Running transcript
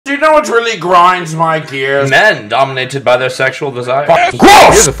what really grinds my gears? Men dominated by their sexual desire.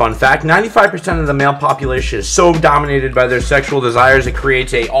 Gross! Here's a fun fact. 95% of the male population is so dominated by their sexual desires it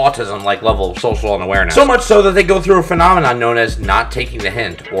creates a autism-like level of social unawareness. So much so that they go through a phenomenon known as not taking the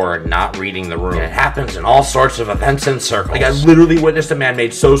hint or not reading the room. And it happens in all sorts of events and circles. Like, I literally witnessed a man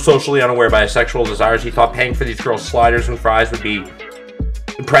made so socially unaware by his sexual desires he thought paying for these girls' sliders and fries would be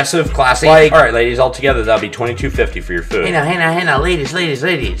impressive, classy. Like, alright ladies, all together that'll be $22.50 for your food. Hey now, ladies.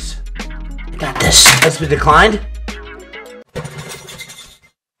 I got this. That's been declined?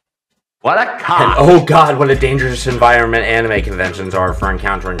 What a cock! And oh god, what a dangerous environment anime conventions are for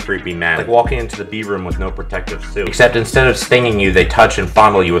encountering creepy men. Like walking into the B room with no protective suit. Except instead of stinging you, they touch and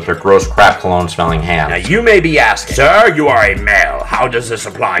fondle you with their gross crap cologne smelling hands. Now you may be asking, sir, you are a male. How does this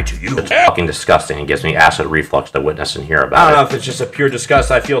apply to you? It's fucking disgusting and gives me acid reflux to witness and hear about it. I don't know if it's just a pure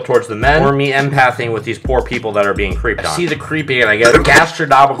disgust I feel towards the men, or me empathing with these poor people that are being creeped on. I see the creepy and I get a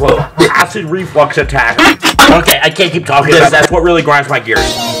gastronomical acid reflux attack. Okay, I can't keep talking about this. That's what really grinds my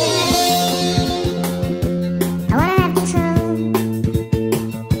gears.